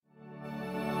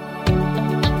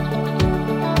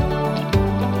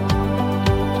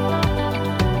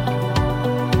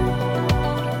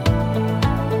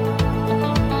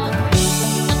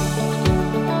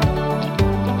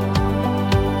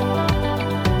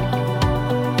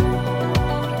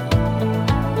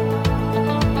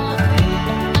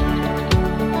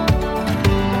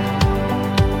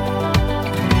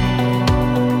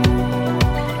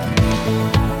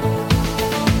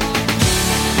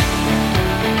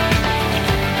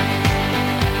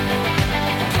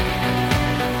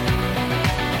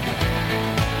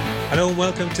Hello and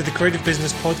welcome to the Creative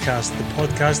Business Podcast, the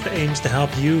podcast that aims to help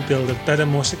you build a better,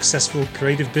 more successful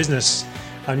creative business.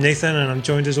 I'm Nathan and I'm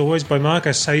joined as always by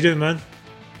Marcus. How you doing, man?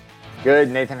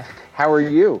 Good, Nathan. How are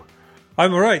you?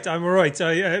 I'm all right.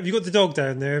 Have you got the dog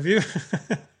down there, have you?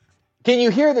 Can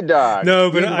you hear the dog? No,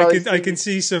 but I can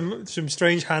see some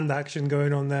strange hand action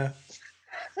going on there.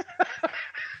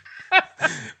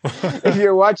 If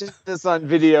you're watching this on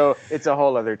video, it's a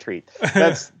whole other treat.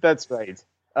 That's right.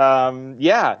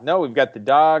 We've got the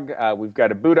dog. We've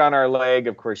got a boot on our leg.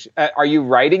 Of course. Are you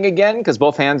writing again? Because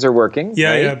both hands are working. Yeah,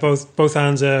 right? yeah. Both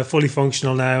hands are fully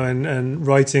functional now, and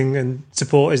writing and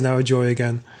support is now a joy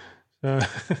again.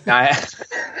 Nice.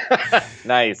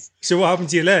 So what happened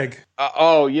to your leg?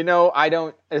 I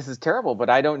don't. This is terrible, but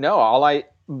I don't know.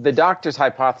 The doctor's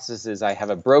hypothesis is I have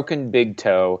a broken big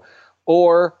toe,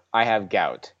 or I have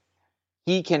gout.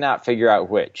 He cannot figure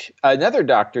out which. Another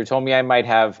doctor told me I might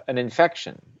have an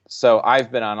infection. So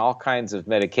I've been on all kinds of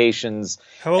medications.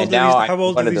 How old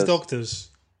are these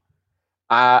doctors?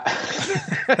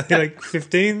 Like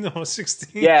 15 or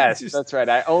 16? Yes, that's right.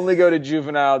 I only go to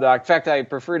juvenile doc. In fact, I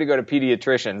prefer to go to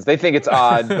pediatricians. They think it's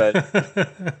odd,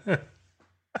 but...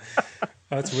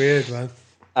 That's weird, man.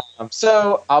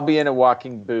 So I'll be in a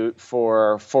walking boot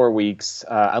for 4 weeks,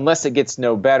 unless it gets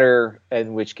no better,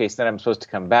 in which case then I'm supposed to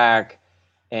come back.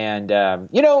 And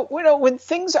when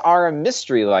things are a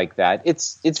mystery like that,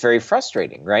 it's very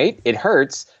frustrating, right? It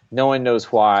hurts. No one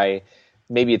knows why.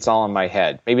 Maybe it's all in my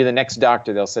head. Maybe the next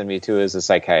doctor they'll send me to is a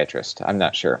psychiatrist. I'm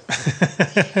not sure.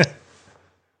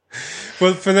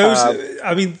 Well, for those,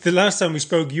 the last time we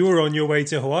spoke, you were on your way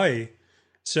to Hawaii.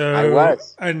 So I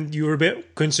was. And you were a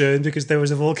bit concerned because there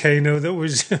was a volcano that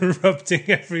was erupting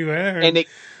everywhere. And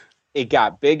it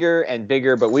got bigger and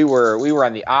bigger, but we were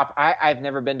on the I've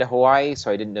never been to Hawaii,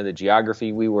 so I didn't know the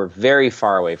geography. We were very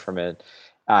far away from it.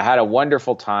 Had a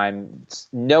wonderful time.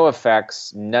 No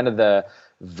effects, none of the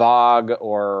fog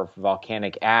or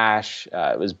volcanic ash.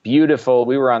 It was beautiful.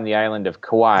 We were on the island of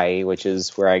Kauai, which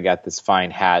is where I got this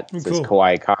fine hat. It says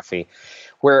Kauai Coffee,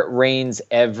 where it rains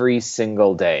every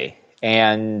single day.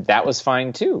 And that was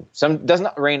fine too. It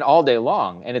doesn't rain all day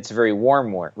long, and it's a very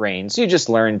warm rain. So you just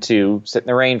learn to sit in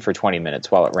the rain for 20 minutes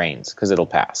while it rains, because it'll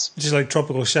pass. Just like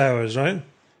tropical showers, right?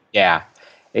 Yeah,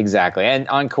 exactly. And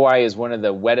on Kauai is one of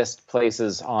the wettest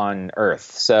places on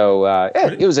Earth. So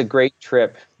it was a great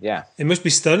trip. Yeah. It must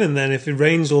be stunning then if it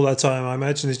rains all that time. I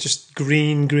imagine it's just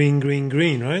green, green, green,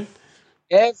 green, right?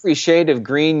 Every shade of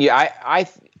green.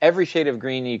 Every shade of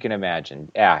green you can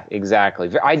imagine. Yeah,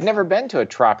 exactly. I'd never been to a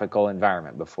tropical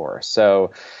environment before,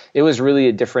 so it was really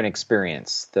a different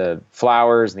experience. The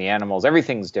flowers, the animals,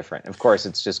 everything's different. Of course,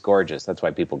 it's just gorgeous. That's why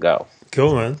people go.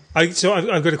 Cool, man. So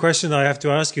I've got a question I have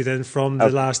to ask you then from the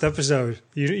last episode.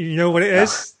 You know what it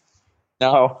is?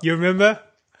 No. You remember?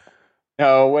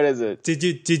 No. What is it?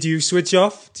 Did you switch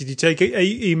off? Did you take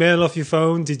email off your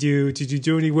phone? Did you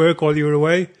do any work while you were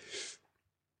away?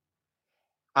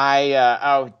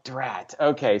 Drat.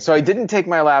 Okay, so I didn't take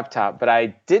my laptop, but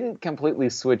I didn't completely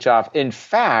switch off. In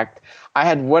fact, I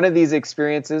had one of these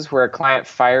experiences where a client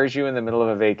fires you in the middle of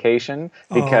a vacation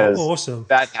because awesome.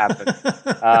 That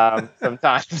happens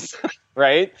sometimes,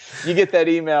 right? You get that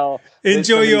email.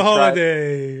 Enjoy your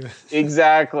holiday.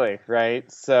 Exactly, right?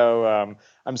 So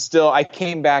I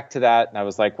came back to that and I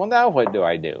was like, well, now what do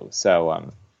I do?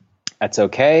 So that's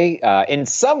okay. In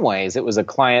some ways, it was a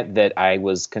client that I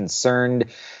was concerned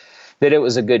that it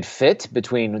was a good fit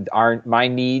between my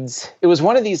needs. It was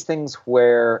one of these things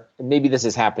where maybe this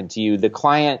has happened to you. The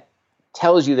client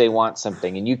tells you they want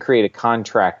something and you create a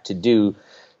contract to do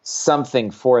something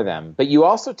for them. But you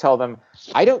also tell them,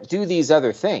 I don't do these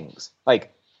other things.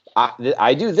 Like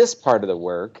I do this part of the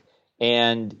work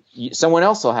and someone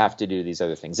else will have to do these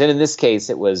other things. And in this case,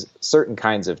 it was certain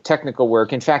kinds of technical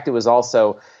work. In fact, it was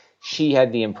also... she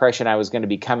had the impression I was going to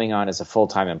be coming on as a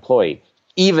full-time employee,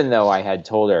 even though I had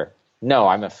told her, no,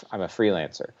 I'm a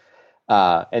freelancer.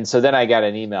 And so then I got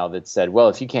an email that said, well,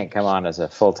 if you can't come on as a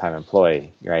full-time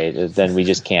employee, right, then we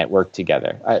just can't work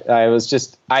together.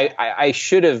 I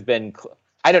should have been,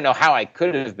 I don't know how I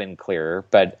could have been clearer,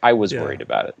 but I was worried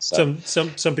about it. So.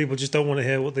 Some people just don't want to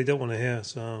hear what they don't want to hear.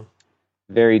 So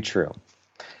Very true.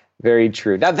 Very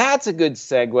true. Now, that's a good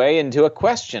segue into a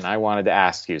question I wanted to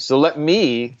ask you. So let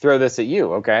me throw this at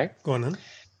you, okay? Go on then.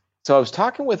 So I was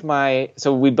talking with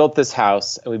so we built this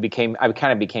house, and I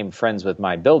kind of became friends with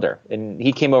my builder. And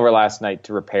he came over last night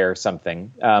to repair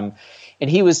something. And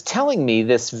he was telling me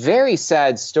this very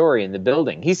sad story in the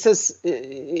building. He says,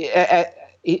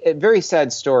 a very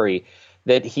sad story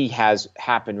that he has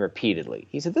happened repeatedly.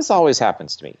 He said, this always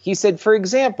happens to me. He said, for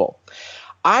example,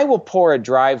 I will pour a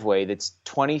driveway that's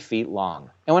 20 feet long.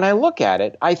 And when I look at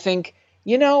it, I think,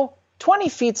 20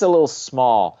 feet's a little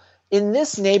small. In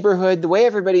this neighborhood, the way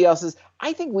everybody else is,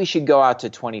 I think we should go out to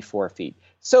 24 feet.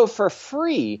 So for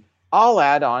free, I'll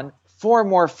add on 4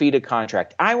 more feet of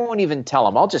contract. I won't even tell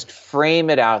them. I'll just frame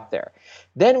it out there.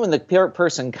 Then when the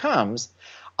person comes,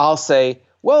 I'll say,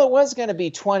 well, it was going to be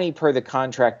 20 per the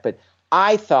contract, but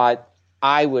I thought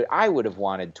I would have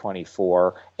wanted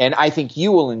 24, and I think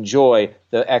you will enjoy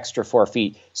the extra 4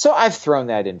 feet. So I've thrown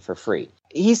that in for free.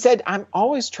 He said, I'm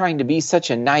always trying to be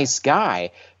such a nice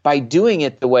guy by doing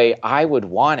it the way I would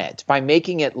want it, by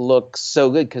making it look so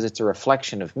good because it's a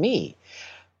reflection of me.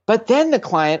 But then the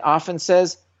client often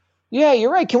says, yeah,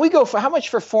 you're right. Can we go for how much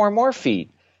for 4 more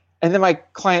feet? And then my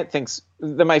client thinks,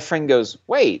 then my friend goes,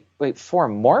 wait, 4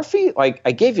 more feet? Like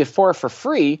I gave you 4 for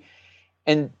free.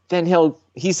 And then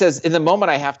he says, in the moment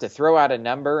I have to throw out a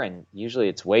number, and usually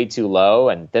it's way too low.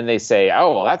 And then they say,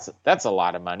 oh, well, that's a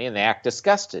lot of money. And they act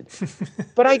disgusted.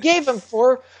 But I gave him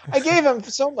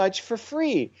so much for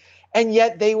free. And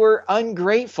yet they were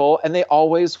ungrateful and they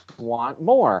always want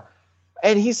more.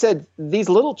 And he said, these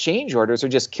little change orders are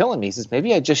just killing me. He says,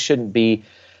 maybe I just shouldn't be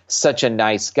such a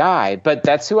nice guy, but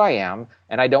that's who I am.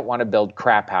 And I don't want to build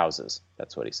crap houses.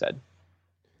 That's what he said.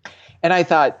 And I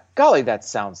thought, golly, that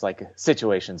sounds like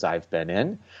situations I've been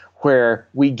in where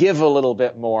we give a little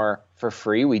bit more for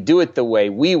free. We do it the way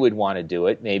we would want to do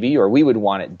it, maybe, or we would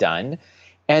want it done.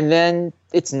 And then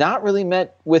it's not really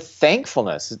met with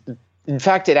thankfulness. In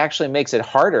fact, it actually makes it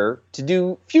harder to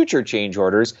do future change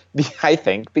orders, I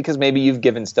think, because maybe you've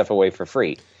given stuff away for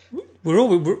free. We're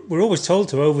always told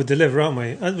to over-deliver, aren't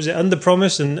we? Was it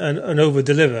under-promise and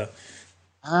over-deliver?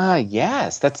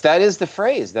 Yes, that is the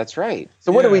phrase. That's right.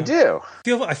 So what do we do?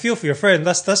 I feel for your friend.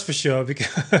 That's for sure.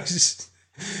 Because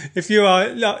if you are,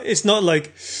 it's not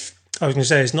like I was going to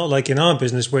say. It's not like in our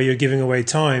business where you're giving away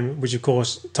time, which of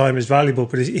course time is valuable,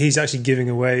 but he's actually giving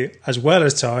away as well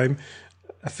as time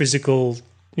a physical,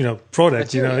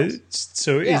 product. Materials.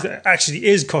 So it actually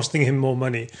is costing him more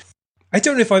money. I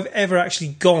don't know if I've ever actually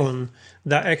gone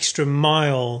that extra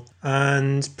mile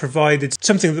and provided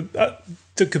something that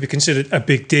could be considered a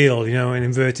big deal, in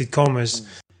inverted commas.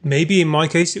 Maybe in my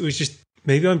case, it was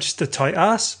maybe I'm just a tight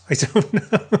ass. I don't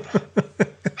know.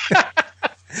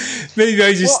 Maybe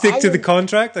I just stick to the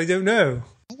contract. I don't know.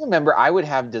 I remember I would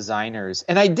have designers,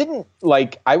 and I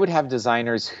would have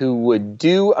designers who would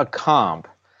do a comp,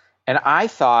 and I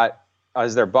thought,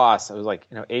 as their boss, I was like,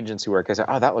 agency work. I said,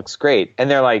 oh, that looks great.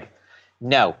 And they're like,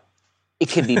 no, it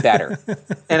could be better.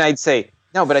 And I'd say,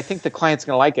 no, but I think the client's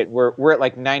going to like it. We're at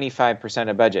like 95%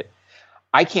 of budget.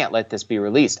 I can't let this be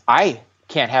released. I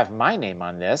can't have my name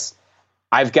on this.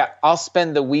 I'll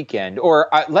spend the weekend, or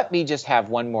let me just have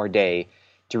one more day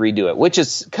to redo it, which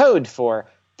is code for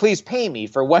please pay me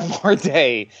for one more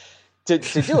day to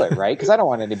do it, right? Because I don't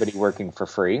want anybody working for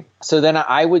free. So then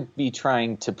I would be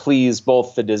trying to please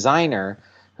both the designer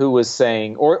who was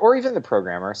saying, or even the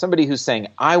programmer, somebody who's saying,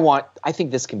 I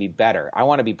think this can be better. I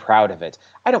want to be proud of it.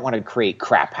 I don't want to create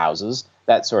crap houses,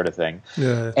 that sort of thing.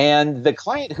 Yeah. And the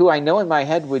client who I know in my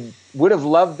head would have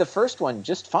loved the first one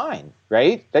just fine,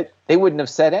 right? That they wouldn't have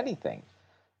said anything.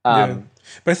 But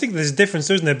I think there's a difference,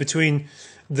 isn't there, between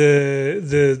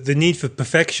the need for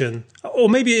perfection, or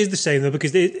maybe it is the same though,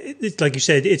 because it's like you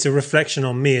said, it's a reflection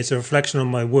on me. It's a reflection on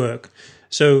my work.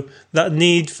 So that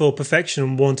need for perfection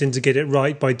and wanting to get it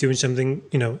right by doing something,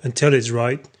 until it's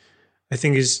right, I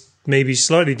think is maybe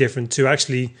slightly different to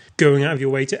actually going out of your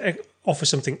way to offer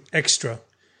something extra.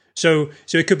 So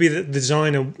it could be that the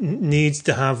designer needs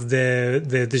to have their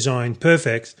design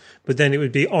perfect, but then it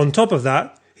would be on top of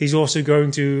that, he's also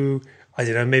going to, I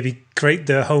don't know, maybe create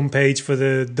the homepage for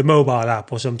the mobile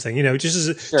app or something, just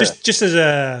as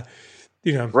a,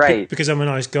 right. Because I'm a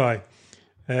nice guy.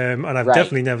 And I've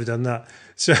definitely never done that.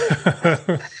 So,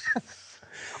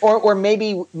 or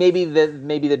maybe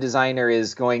the designer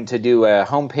is going to do a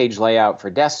homepage layout for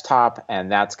desktop, and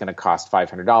that's going to cost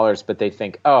 $500. But they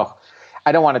think, oh,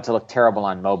 I don't want it to look terrible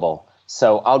on mobile,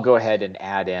 so I'll go ahead and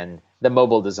add in the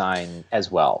mobile design as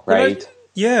well, right?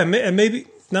 And maybe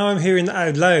now I'm hearing that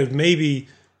out loud. Maybe,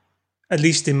 at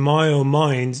least in my own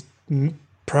mind,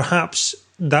 perhaps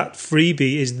that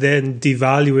freebie is then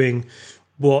devaluing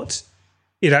what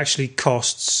it actually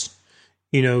costs,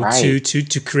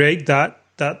 to create that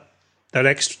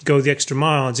extra, go the extra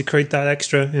mile, and to create that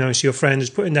extra, so your friend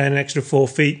is putting down an extra 4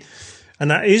 feet,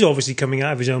 and that is obviously coming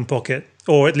out of his own pocket,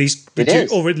 or at least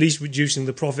reducing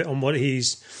the profit on what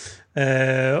he's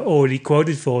already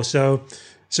quoted for. So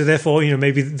therefore,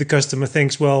 maybe the customer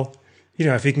thinks, well,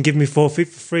 if he can give me 4 feet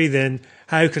for free, then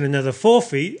how can another 4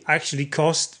 feet actually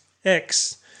cost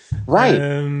X?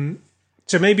 Right.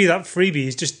 So maybe that freebie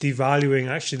is just devaluing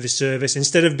actually the service.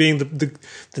 Instead of being the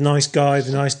nice guy,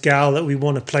 the nice gal that we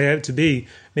want to play out to be,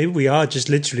 maybe we are just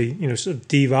literally, sort of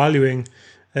devaluing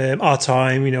our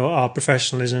time, our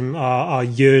professionalism, our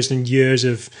years and years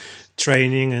of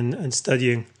training and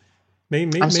studying.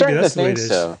 Maybe I'm starting that's to the way think it is.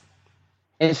 so.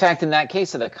 In fact, in that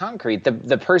case of the concrete,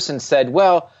 the person said,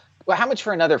 well, how much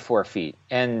for another 4 feet?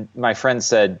 And my friend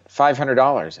said,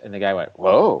 $500. And the guy went,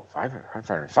 whoa,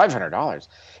 $500.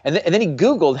 And then he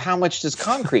Googled how much does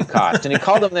concrete cost? And he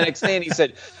called him the next day and he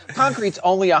said, concrete's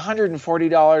only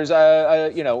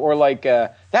 $140, or like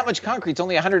that much concrete's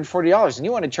only $140. And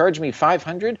you want to charge me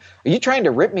 $500? Are you trying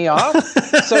to rip me off?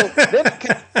 So then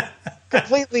it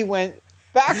completely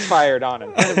backfired on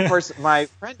him. And of course, my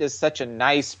friend is such a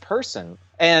nice person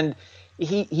and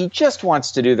he just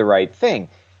wants to do the right thing.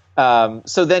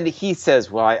 So then he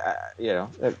says, well,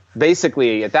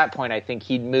 basically at that point, I think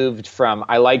he'd moved from,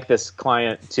 I like this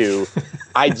client to,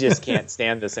 I just can't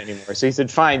stand this anymore. So he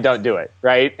said, fine, don't do it.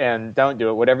 Right. And don't do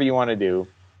it, whatever you want to do.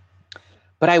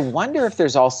 But I wonder if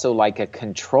there's also like a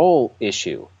control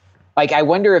issue. Like, I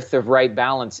wonder if the right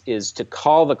balance is to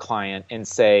call the client and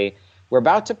say, we're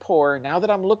about to pour. Now that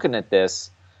I'm looking at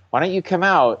this, why don't you come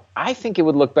out? I think it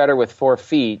would look better with 4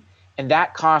 feet. And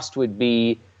that cost would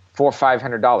be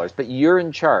 $500, but you're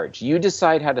in charge. You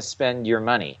decide how to spend your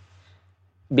money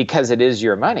because it is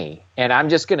your money. And I'm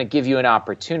just going to give you an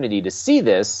opportunity to see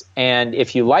this. And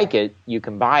if you like it, you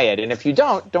can buy it. And if you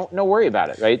don't no worry about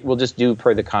it, right? We'll just do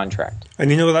per the contract. And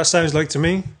you know what that sounds like to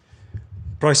me?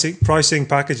 Pricing,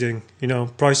 packaging,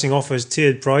 pricing offers,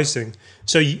 tiered pricing.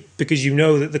 So because you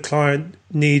know that the client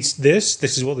needs this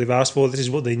is what they've asked for, this is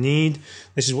what they need,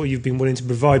 this is what you've been willing to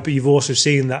provide. But you've also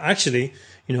seen that actually,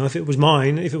 if it was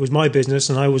my business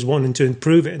and I was wanting to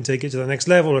improve it and take it to the next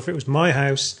level, or if it was my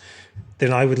house,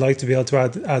 then I would like to be able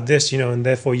to add this, and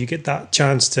therefore you get that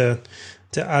chance to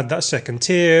add that second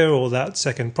tier or that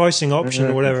second pricing option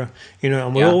or whatever,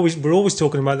 and we're always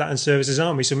talking about that in services,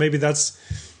 aren't we? So maybe that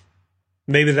is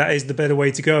the better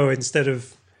way to go instead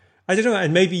of, I don't know,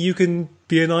 and maybe you can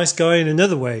be a nice guy in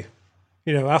another way,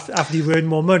 after you earn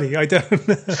more money. I don't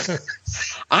know.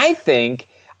 I think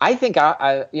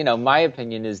my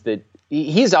opinion is that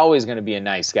he's always going to be a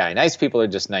nice guy. Nice people are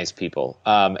just nice people.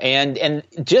 And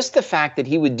just the fact that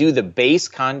he would do the base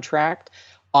contract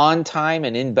on time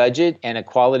and in budget and a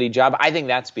quality job, I think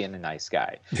that's being a nice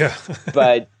guy. Yeah.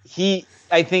 But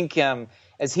I think,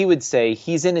 as he would say,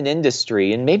 he's in an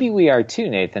industry, and maybe we are too,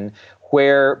 Nathan,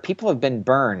 where people have been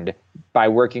burned by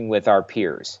working with our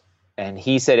peers. And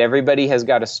he said everybody has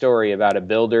got a story about a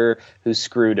builder who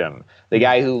screwed him, the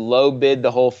guy who low bid the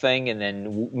whole thing and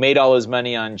then made all his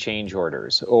money on change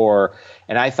orders.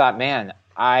 And I thought, man,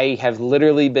 I have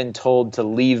literally been told to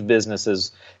leave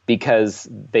businesses because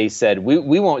they said,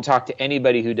 we won't talk to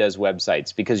anybody who does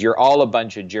websites because you're all a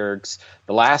bunch of jerks.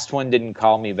 The last one didn't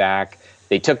call me back.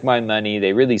 They took my money.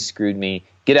 They really screwed me.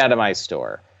 Get out of my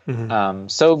store. Mm-hmm.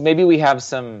 So maybe we have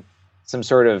some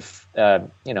sort of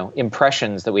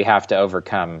impressions that we have to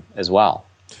overcome as well.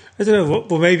 I don't know.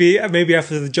 Well, maybe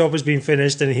after the job has been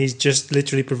finished and he's just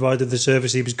literally provided the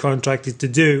service he was contracted to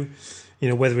do,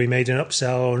 whether he made an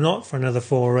upsell or not for another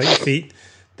 4 or 8 feet,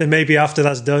 then maybe after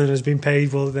that's done and has been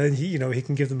paid, well, then he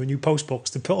can give them a new post box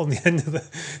to put on the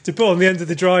end of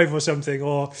the drive or something.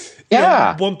 Or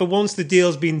but once the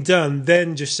deal's been done,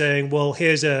 then just saying, well,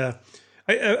 here's a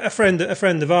friend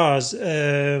of ours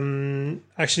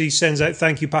actually sends out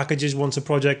thank you packages once a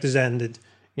project has ended.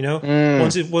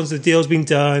 Once the deal's been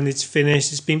done, it's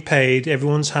finished, it's been paid,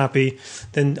 everyone's happy,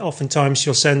 then oftentimes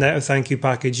she'll send out a thank you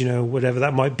package, whatever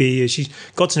that might be. She's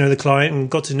got to know the client and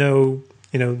got to know,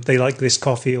 they like this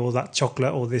coffee or that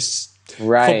chocolate or this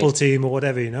football team or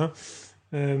whatever,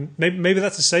 maybe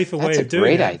that's a safer way of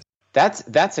doing it.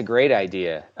 That's a great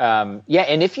idea. And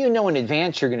if you know in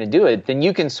advance you're going to do it, then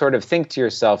you can sort of think to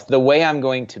yourself, the way I'm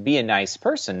going to be a nice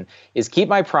person is keep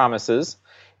my promises,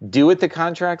 do what the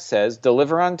contract says,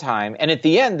 deliver on time, and at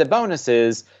the end, the bonus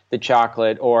is the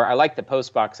chocolate, or I like the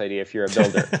postbox idea if you're a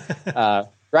builder,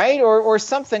 right? Or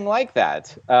something like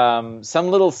that. Some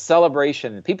little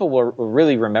celebration. People will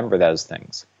really remember those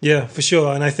things. Yeah, for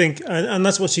sure. And I think, and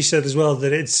that's what she said as well,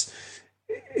 that it's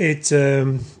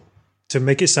to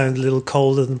make it sound a little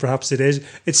colder than perhaps it is,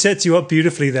 it sets you up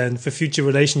beautifully then for future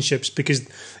relationships because,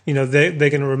 they're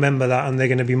going to remember that and they're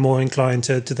going to be more inclined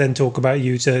to then talk about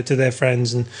you to their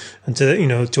friends and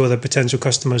to, to other potential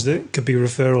customers that could be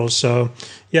referrals. So,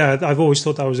 yeah, I've always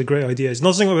thought that was a great idea. It's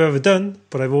not something I've ever done,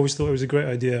 but I've always thought it was a great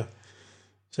idea.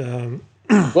 So,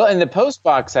 well, and the post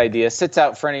box idea sits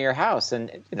out front of your house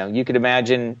and, you could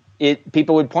imagine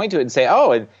people would point to it and say,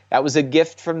 "Oh, and that was a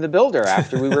gift from the builder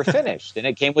after we were finished, and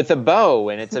it came with a bow,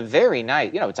 and it's a very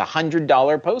nice, it's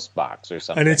 $100 post box or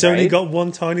something, and it's only got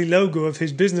one tiny logo of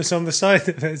his business on the side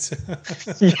of it."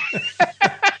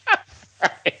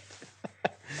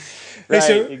 Right,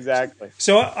 so, exactly.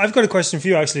 So I've got a question for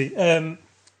you, actually.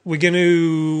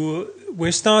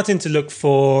 We're starting to look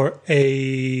for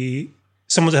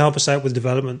someone to help us out with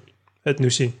development at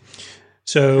Nusi.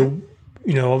 So,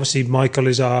 obviously Michael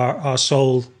is our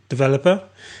sole developer,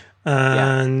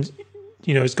 and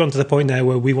it's gone to the point now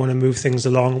where we want to move things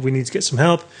along. We need to get some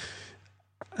help,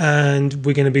 and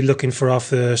we're going to be looking for our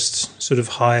first sort of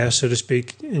hire, so to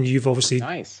speak. And you've obviously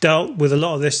dealt with a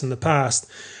lot of this in the past.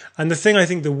 And the thing I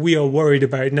think that we are worried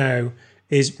about now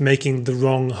is making the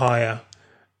wrong hire.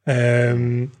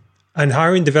 And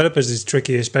hiring developers is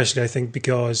tricky, especially I think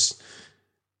because,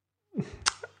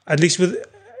 at least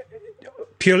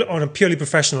on a purely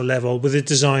professional level, with a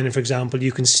designer, for example,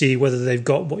 you can see whether they've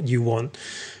got what you want.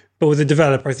 But with a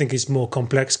developer, I think it's more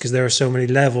complex because there are so many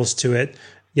levels to it.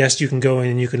 Yes, you can go in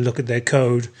and you can look at their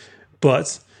code,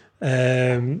 but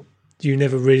you're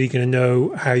never really going to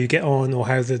know how you get on or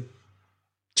how the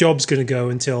job's going to go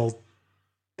until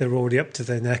they're already up to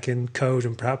their neck in code,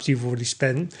 and perhaps you've already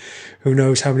spent who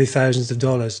knows how many thousands of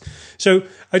dollars. So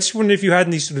I just wonder if you had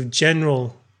any sort of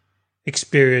general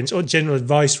experience or general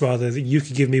advice, rather, that you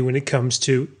could give me when it comes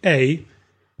to A,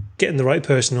 getting the right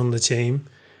person on the team,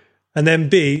 and then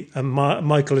B, and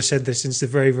Michael has said this since the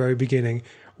very, very beginning,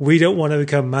 we don't want to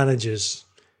become managers.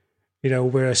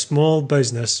 We're a small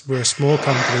business, we're a small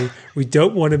company, we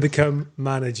don't want to become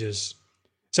managers.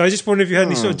 So I just wonder if you had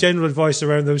any sort of general advice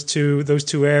around those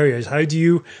two areas. How do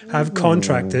you have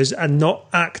contractors and not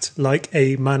act like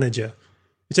a manager?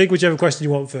 You take whichever question you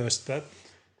want first. But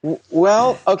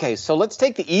well, okay, so let's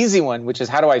take the easy one, which is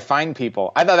how do I find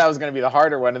people? I thought that was going to be the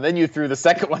harder one, and then you threw the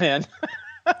second one in.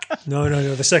 No.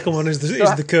 The second one is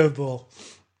the curveball.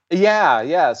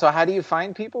 Yeah. So how do you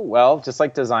find people? Well, just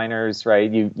like designers, right?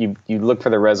 You look for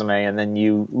their resume, and then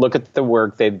you look at the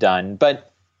work they've done. But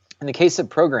in the case of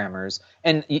programmers,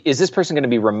 and is this person going to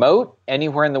be remote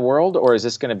anywhere in the world, or is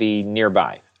this going to be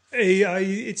nearby?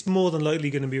 It's more than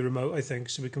likely going to be remote, I think,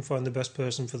 so we can find the best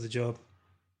person for the job.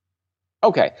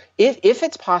 Okay. If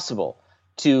it's possible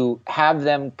to have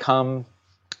them come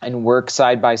and work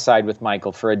side by side with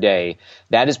Michael for a day,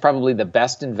 that is probably the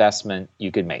best investment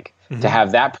you could make. Mm-hmm. To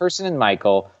have that person and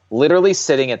Michael literally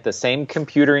sitting at the same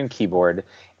computer and keyboard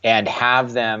and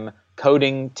have them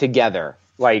coding together,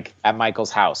 like at Michael's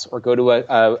house, or go to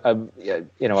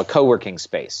a co-working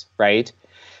space, right?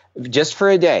 Just for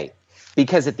a day.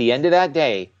 Because at the end of that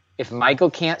day, if Michael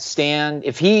can't stand,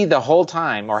 if he the whole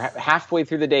time or halfway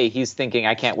through the day, he's thinking,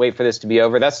 I can't wait for this to be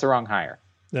over, that's the wrong hire.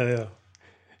 Yeah.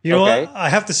 You know what? I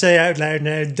have to say out loud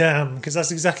now, damn, because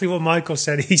that's exactly what Michael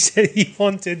said. He said he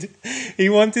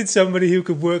wanted somebody who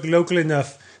could work local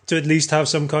enough to at least have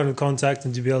some kind of contact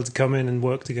and to be able to come in and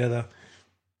work together.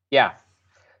 Yeah.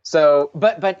 So,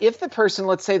 but if the person,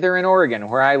 let's say they're in Oregon,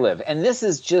 where I live, and this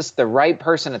is just the right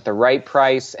person at the right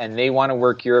price, and they want to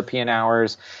work European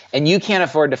hours, and you can't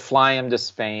afford to fly them to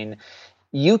Spain,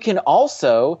 you can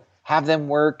also have them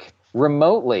work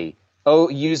remotely,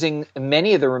 using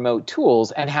many of the remote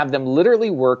tools, and have them literally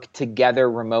work together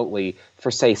remotely for,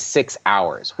 say, 6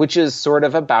 hours, which is sort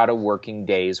of about a working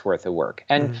day's worth of work.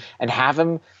 And have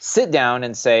them sit down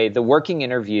and say, the working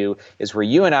interview is where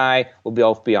you and I will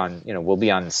both be on, we'll be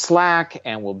on Slack,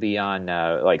 and we'll be on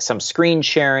like some screen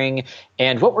sharing.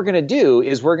 And what we're going to do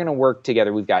is we're going to work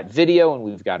together. We've got video and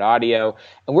we've got audio,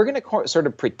 and we're going to sort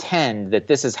of pretend that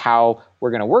this is how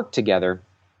we're going to work together.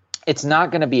 It's not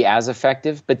going to be as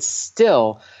effective, but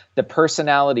still the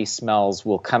personality smells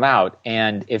will come out.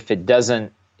 And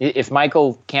if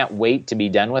Michael can't wait to be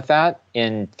done with that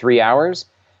in 3 hours,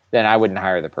 then I wouldn't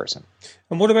hire the person.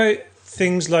 And what about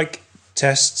things like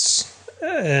tests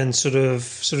and sort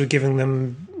of giving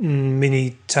them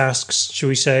mini tasks, shall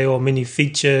we say, or mini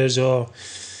features, or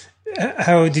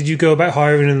how did you go about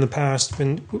hiring in the past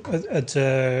at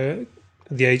the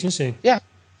agency? Yeah.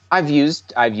 I've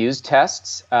used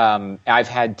tests. I've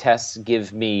had tests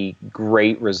give me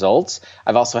great results.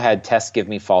 I've also had tests give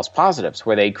me false positives,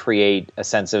 where they create a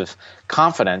sense of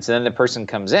confidence, and then the person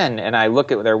comes in, and I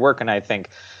look at their work and I think,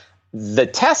 the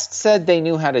test said they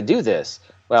knew how to do this.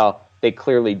 Well, they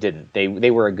clearly didn't.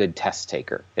 They were a good test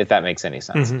taker, if that makes any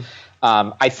sense. Mm-hmm.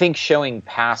 I think showing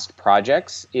past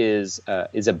projects is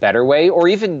a better way, or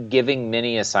even giving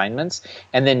mini assignments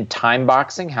and then time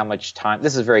boxing how much time.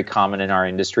 This is very common in our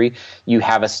industry. You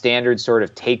have a standard sort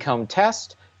of take-home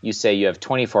test. You say you have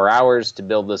 24 hours to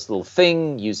build this little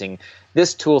thing using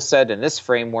this tool set and this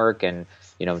framework, and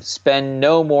spend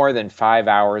no more than 5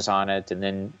 hours on it, and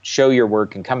then show your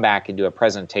work and come back and do a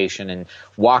presentation and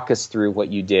walk us through what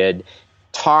you did.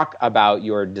 Talk about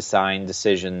your design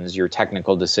decisions, your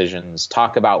technical decisions.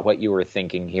 Talk about what you were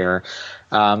thinking here.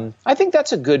 I think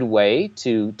that's a good way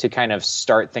to kind of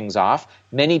start things off.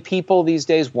 Many people these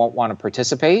days won't want to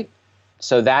participate.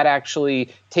 So that actually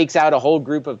takes out a whole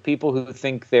group of people who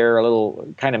think they're a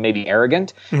little kind of maybe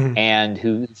arrogant and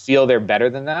who feel they're better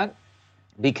than that.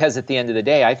 Because at the end of the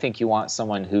day, I think you want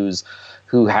someone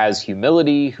who has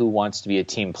humility, who wants to be a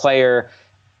team player,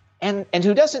 and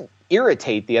who doesn't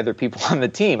irritate the other people on the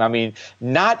team. I mean,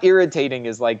 not irritating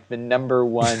is like the number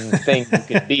one thing you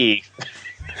can be.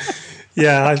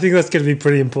 Yeah, I think that's going to be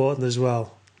pretty important as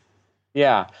well.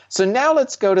 Yeah. So now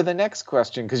let's go to the next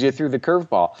question, because you threw the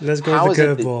curveball. Let's go to the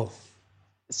curveball.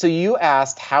 So you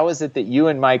asked, how is it that you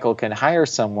and Michael can hire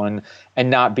someone and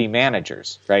not be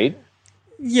managers, right?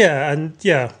 Yeah, and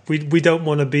we don't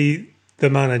want to be the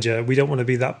manager. We don't want to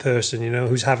be that person,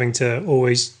 who's having to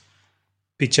always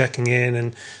be checking in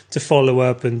and to follow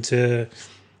up and to,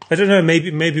 I don't know,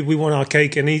 maybe we want our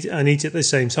cake and eat it at the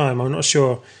same time. I'm not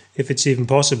sure if it's even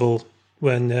possible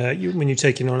when you're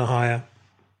taking on a hire.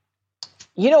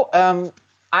 When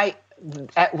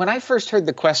I first heard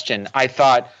the question, I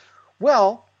thought,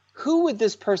 well, who would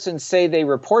this person say they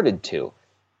reported to?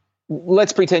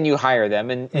 Let's pretend you hire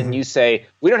them and you say,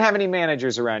 we don't have any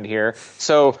managers around here,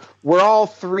 so we're all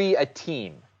three a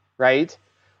team, right?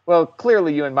 Well,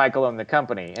 clearly you and Michael own the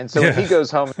company. And so when he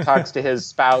goes home and talks to his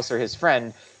spouse or his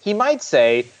friend, he might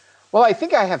say, well, I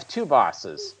think I have two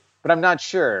bosses, but I'm not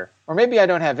sure. Or maybe I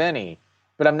don't have any,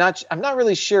 but I'm not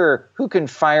really sure who can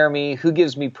fire me, who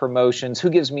gives me promotions, who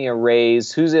gives me a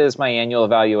raise, who does my annual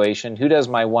evaluation, who does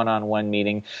my one-on-one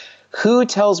meeting, who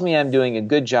tells me I'm doing a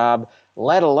good job,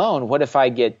 let alone what if I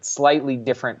get slightly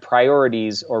different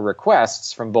priorities or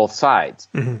requests from both sides,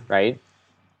 right?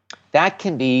 That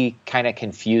can be kind of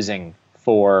confusing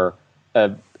for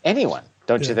anyone,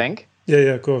 don't you think? Yeah,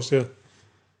 of course, yeah.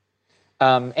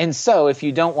 And so if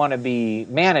you don't want to be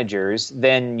managers,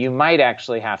 then you might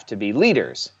actually have to be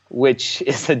leaders, which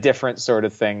is a different sort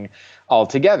of thing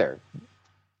altogether.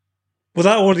 Well,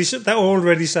 that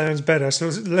already sounds better. So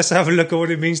let's have a look at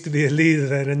what it means to be a leader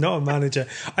then and not a manager.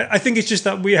 I think it's just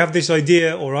that we have this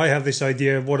idea, or I have this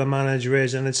idea of what a manager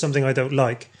is, and it's something I don't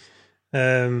like.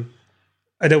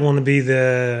 I don't want to be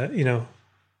the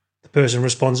person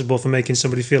responsible for making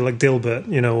somebody feel like Dilbert,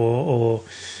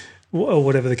 or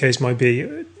whatever the case might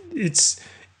be. Yes,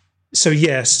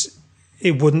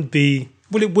 it wouldn't be.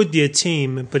 Well, it would be a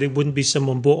team, but it wouldn't be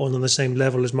someone brought on the same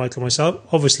level as Michael and myself,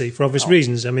 obviously, for obvious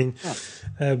reasons. I mean,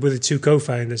 we're the two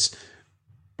co-founders.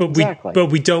 But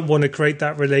we don't want to create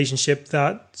that relationship,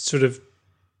 that sort of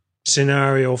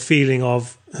scenario, feeling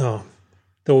of, they're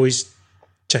always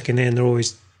checking in, they're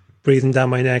always breathing down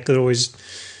my neck, they're always...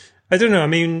 I don't know, I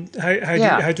mean,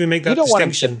 how do we make that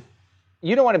distinction?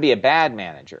 You don't want to be a bad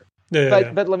manager.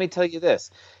 But let me tell you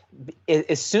this.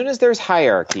 As soon as there's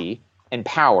hierarchy and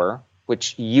power...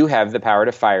 which you have the power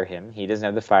to fire him. He doesn't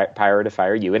have the power to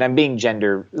fire you. And I'm being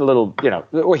gender a little,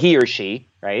 or he or she,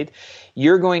 right?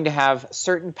 You're going to have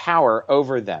certain power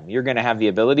over them. You're going to have the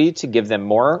ability to give them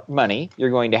more money.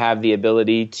 You're going to have the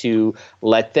ability to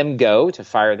let them go, to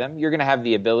fire them. You're going to have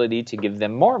the ability to give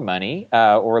them more money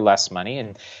or less money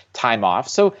and time off.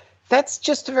 So that's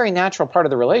just a very natural part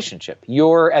of the relationship.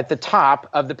 You're at the top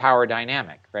of the power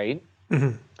dynamic, right?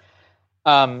 Mm-hmm.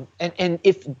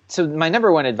 So my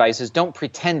number one advice is don't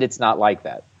pretend it's not like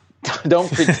that.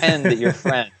 Don't pretend that you're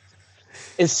friends.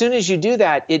 As soon as you do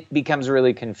that, it becomes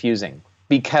really confusing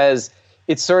because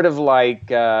it's sort of like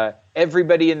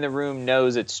everybody in the room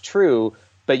knows it's true,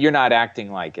 but you're not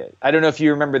acting like it. I don't know if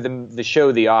you remember the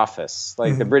show The Office,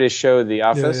 like the British show The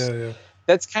Office. Yeah.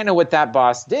 That's kind of what that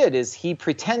boss did, is he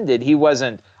pretended he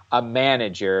wasn't a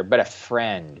manager, but a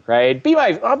friend, right?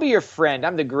 I'll be your friend.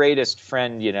 I'm the greatest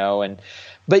friend,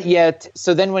 but yet,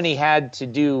 so then when he had to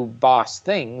do boss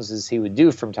things, as he would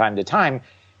do from time to time,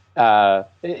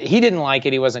 he didn't like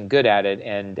it. He wasn't good at it.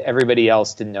 And everybody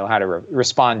else didn't know how to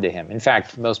respond to him. In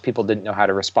fact, most people didn't know how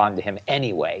to respond to him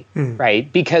anyway,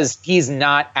 right? Because he's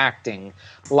not acting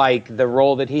like the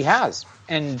role that he has.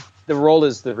 And the role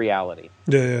is the reality.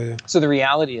 Yeah. So the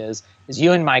reality is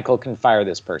you and Michael can fire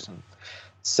this person.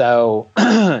 So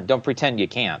don't pretend you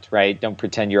can't, right? Don't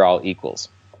pretend you're all equals.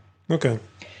 Okay.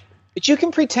 But you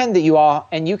can pretend that you all,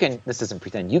 this isn't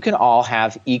pretend, you can all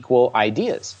have equal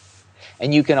ideas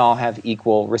and you can all have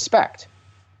equal respect.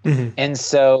 Mm-hmm. And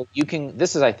so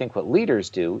this is, I think, what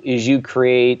leaders do, is you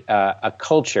create a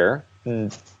culture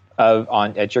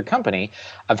at your company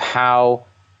of how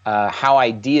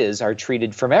ideas are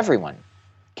treated from everyone.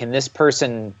 Can this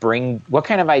person what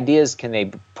kind of ideas can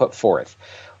they put forth?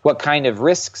 What kind of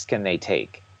risks can they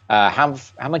take? How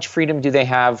much freedom do they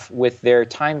have with their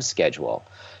time schedule?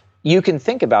 You can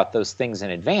think about those things in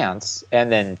advance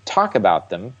and then talk about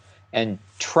them and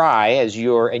try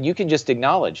and you can just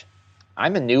acknowledge,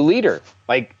 I'm a new leader.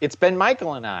 Like, it's been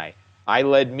Michael and I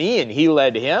led me and he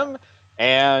led him.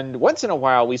 And once in a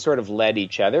while we sort of led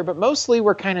each other, but mostly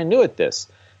we're kind of new at this.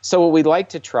 So what we'd like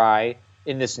to try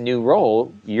in this new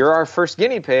role, you're our first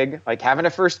guinea pig, like having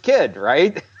a first kid,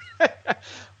 right?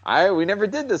 We never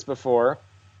did this before.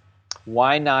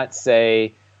 Why not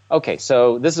say, okay,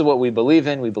 so this is what we believe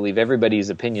in. We believe everybody's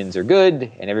opinions are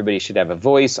good and everybody should have a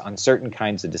voice on certain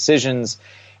kinds of decisions.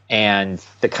 And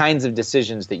the kinds of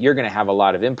decisions that you're going to have a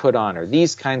lot of input on are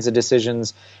these kinds of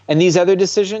decisions. And these other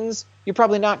decisions, you're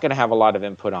probably not going to have a lot of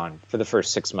input on for the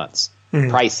first 6 months.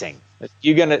 Pricing.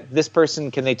 This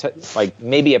person, like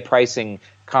maybe a pricing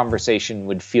conversation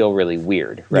would feel really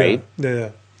weird, right?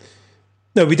 Yeah.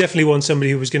 No, we definitely want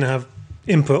somebody who was going to have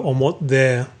input on what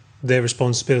their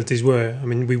responsibilities were. I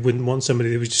mean, we wouldn't want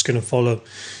somebody that was just going to follow,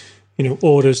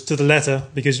 orders to the letter,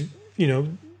 because,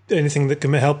 anything that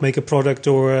can help make a product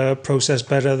or a process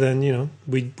better, then,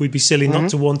 we'd be silly not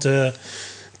to want to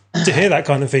hear that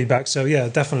kind of feedback. So yeah,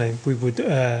 definitely we would,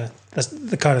 that's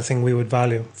the kind of thing we would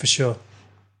value for sure.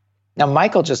 Now,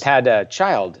 Michael just had a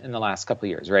child in the last couple of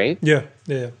years, right? Yeah.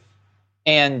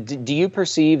 And do you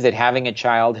perceive that having a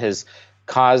child has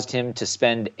caused him to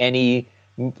spend any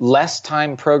less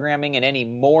time programming and any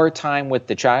more time with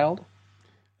the child?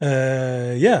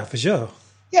 Yeah, for sure.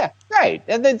 Yeah, right.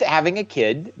 And then having a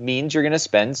kid means you're going to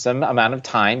spend some amount of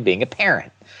time being a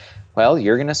parent. Well,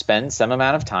 you're going to spend some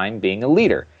amount of time being a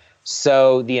leader.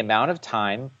 So the amount of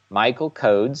time Michael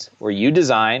codes or you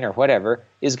design or whatever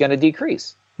is going to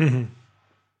decrease. Mm-hmm.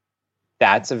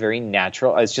 That's a very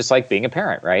natural, it's just like being a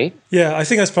parent, right? Yeah, I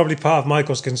think that's probably part of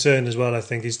Michael's concern as well, I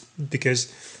think, is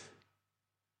because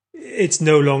it's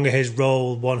no longer his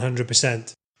role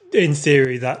 100%. In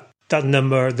theory,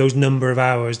 those number of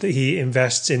hours that he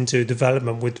invests into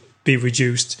development would be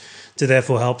reduced to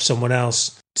therefore help someone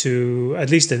else to,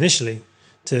 at least initially,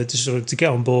 to get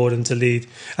on board and to lead.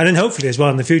 And then hopefully as well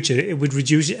in the future, it would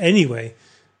reduce it anyway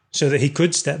so that he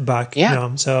could step back.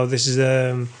 Yeah. So this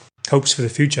is hopes for the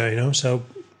future, so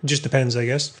it just depends, I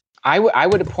guess. I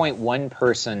would appoint one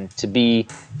person to be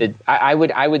that. I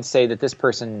would say that this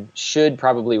person should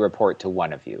probably report to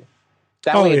one of you.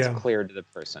 That way it's clear to the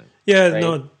person. Yeah, right?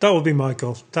 No, that would be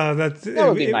Michael. That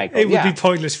would be Michael. It would be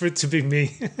pointless for it to be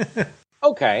me.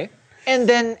 Okay. And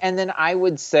then I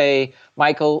would say,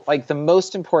 Michael, like the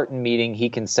most important meeting he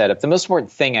can set up, the most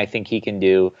important thing I think he can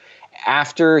do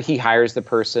after he hires the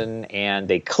person and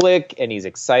they click and he's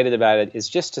excited about it is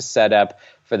just to set up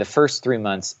for the first 3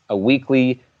 months a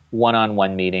weekly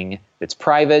one-on-one meeting that's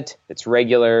private, that's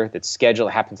regular, that's scheduled,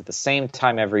 it happens at the same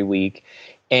time every week.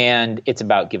 And it's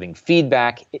about giving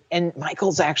feedback. And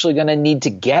Michael's actually going to need to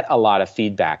get a lot of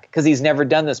feedback because he's never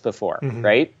done this before,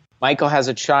 right? Michael has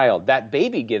a child. That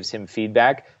baby gives him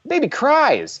feedback. The baby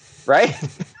cries, right?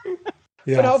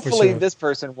 Yeah, but hopefully for sure. This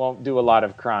person won't do a lot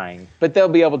of crying. But they'll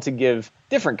be able to give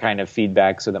different kind of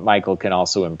feedback so that Michael can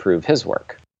also improve his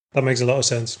work. That makes a lot of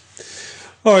sense.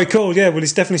 All right, cool. Yeah, well,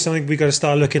 it's definitely something we've got to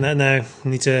start looking at now.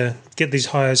 We need to get these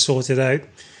hires sorted out,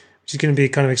 which is going to be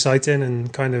kind of exciting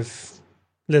and kind of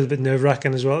a little bit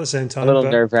nerve-wracking as well at the same time. A little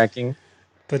nerve-wracking.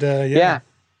 But yeah.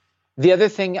 The other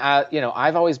thing,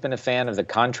 I've always been a fan of the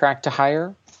contract to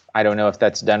hire. I don't know if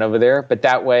that's done over there, but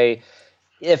that way,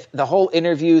 if the whole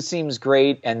interview seems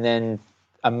great and then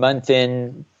a month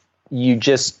in, you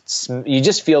just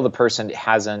feel the person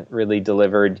hasn't really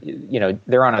delivered,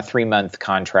 they're on a 3-month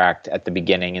contract at the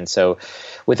beginning. And so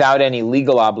without any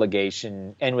legal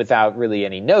obligation and without really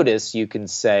any notice, you can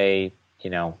say,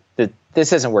 that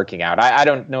this isn't working out. I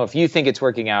don't know if you think it's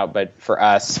working out, but for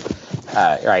us,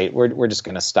 right, we're just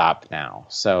going to stop now.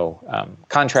 So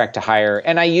contract to hire,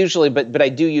 and I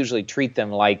do usually treat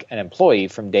them like an employee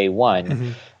from day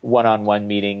one, one-on-one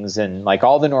meetings and like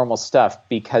all the normal stuff,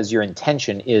 because your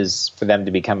intention is for them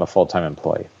to become a full-time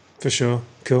employee. For sure.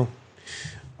 Cool.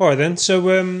 All right then. So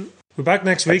we're back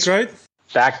next week, right?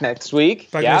 Back next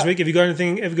week. Next week. Have you got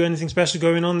anything special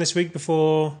going on this week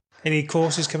before any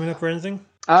courses coming up or anything?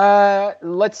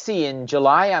 Let's see. In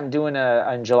July, I'm doing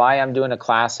a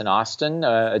class in Austin,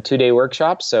 a 2-day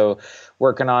workshop. So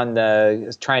working on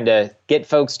trying to get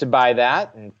folks to buy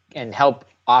that and help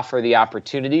offer the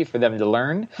opportunity for them to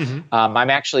learn. I'm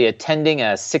actually attending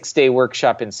a 6-day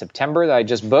workshop in September that I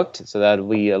just booked. So that'll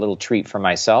be a little treat for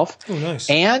myself. Oh, nice.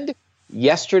 And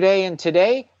yesterday and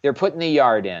today, they're putting the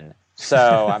yard in.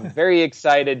 So I'm very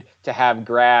excited to have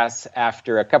grass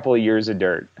after a couple of years of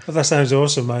dirt. Well, that sounds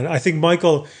awesome, man. I think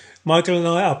Michael and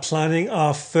I are planning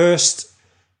our first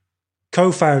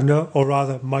co-founder, or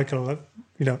rather Michael,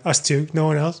 us two, no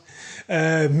one else,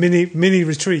 mini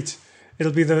retreat.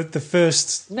 It'll be the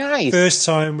first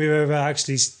time we've ever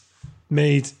actually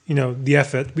made, the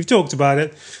effort. We've talked about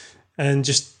it and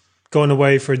just gone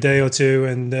away for a day or two,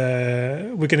 and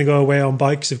we're going to go away on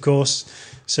bikes, of course.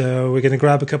 So we're going to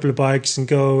grab a couple of bikes and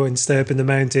go and stay up in the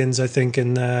mountains, I think,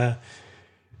 and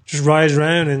just ride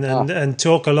around and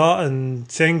talk a lot and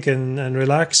think and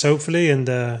relax, hopefully. And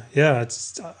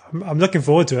I'm looking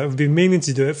forward to it. I've been meaning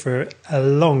to do it for a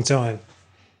long time.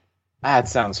 That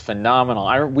sounds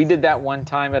phenomenal. We did that one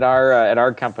time at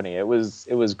our company. It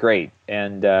was great,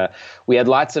 and we had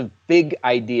lots of big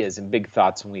ideas and big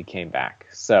thoughts when we came back.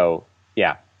 So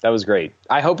yeah, that was great.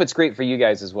 I hope it's great for you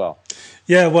guys as well.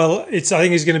 Yeah, well, I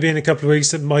think it's going to be in a couple of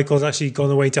weeks. That Michael's actually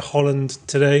gone away to Holland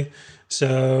today,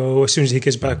 so as soon as he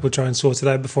gets back, we'll try and sort it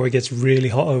out before it gets really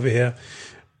hot over here.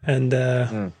 And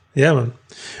yeah, man.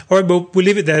 All right, well, we'll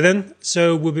leave it there then.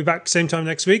 So we'll be back same time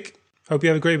next week. Hope you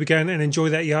have a great weekend and enjoy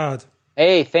that yard.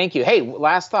 Hey, thank you. Hey,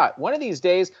 last thought. One of these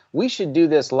days, we should do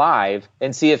this live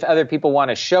and see if other people want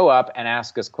to show up and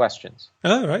ask us questions.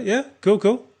 All right. Yeah.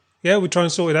 Cool. Yeah, we'll try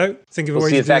and sort it out. Think of a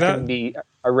way to do that. See if that can be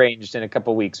arranged in a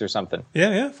couple of weeks or something.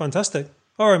 Yeah. Fantastic.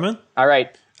 All right, man. All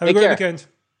right. Have a great weekend.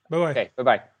 Bye-bye. Okay,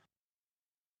 bye-bye.